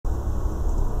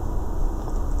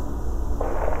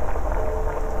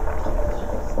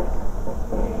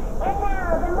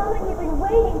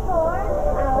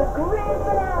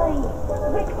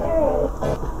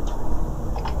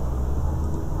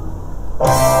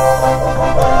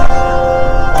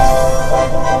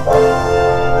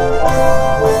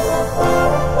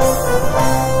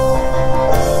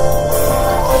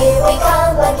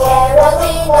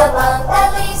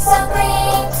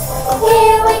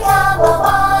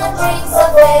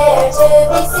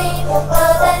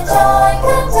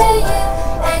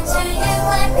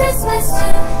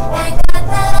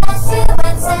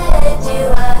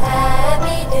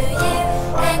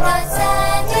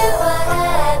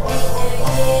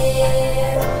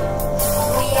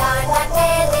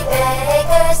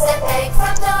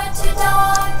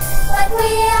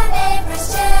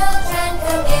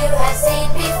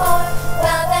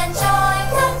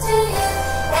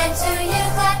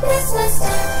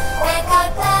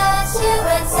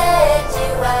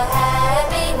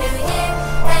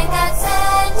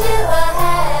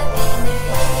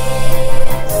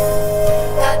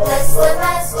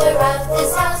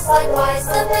likewise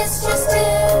the mistress too,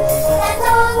 and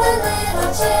all the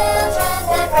little children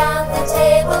that round the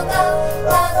table go.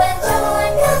 Love and joy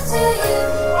come to you,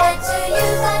 and to you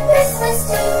that Christmas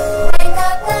too. May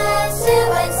God bless you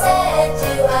and send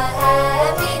you a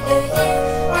happy new year,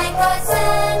 and God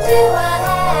send you a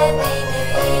happy new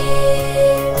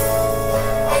year.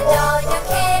 And all your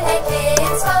kin and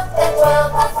kids hope that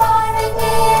dwell afar and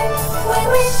near, we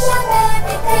wish a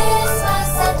Merry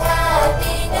Christmas and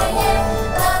Happy New Year.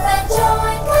 Love and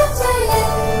joy come to you,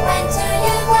 and to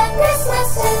you that Christmas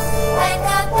too. And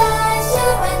God bless you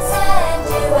and send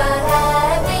you a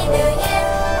Happy New Year,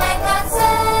 and God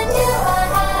send you a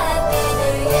Happy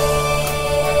New Year.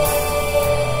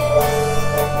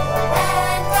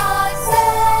 And God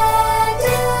send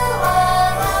you a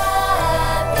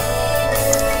Happy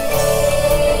New Year.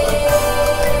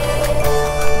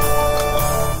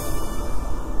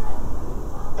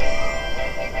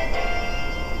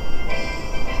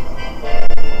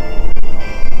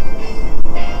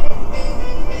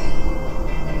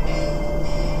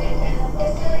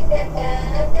 Soy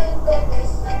cantando con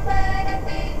gusto para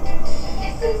ti.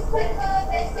 Jesús fue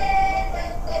jovencito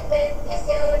con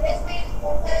bendiciones mil.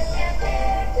 Hacia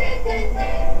verte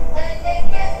cantar,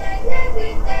 alegría trae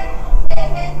Navidad. Te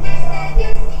bendice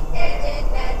Dios y te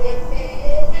llena de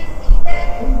felicidad.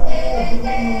 Te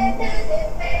llena de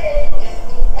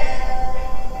felicidad.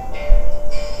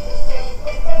 Tus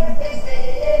ojos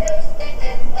torceros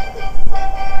pidiendo tu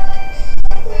favor.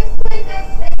 Tus buenos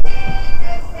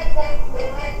venidos cantando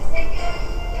al Señor.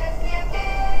 Gracias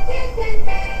por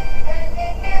cantar,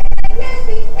 alegría trae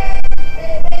Navidad. Te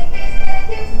bendice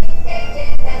Dios y te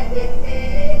llena de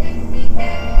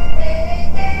felicidad. Te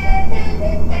llena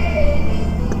de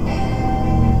felicidad.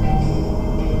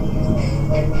 Dios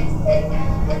te bendice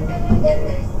tanto de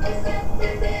Christmas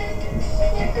afternoon.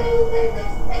 De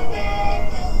jóvenes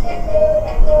pequeños que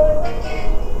lloran por doquier.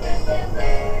 Just a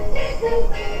birthday to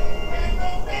me, I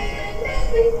will wear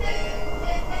Navidad.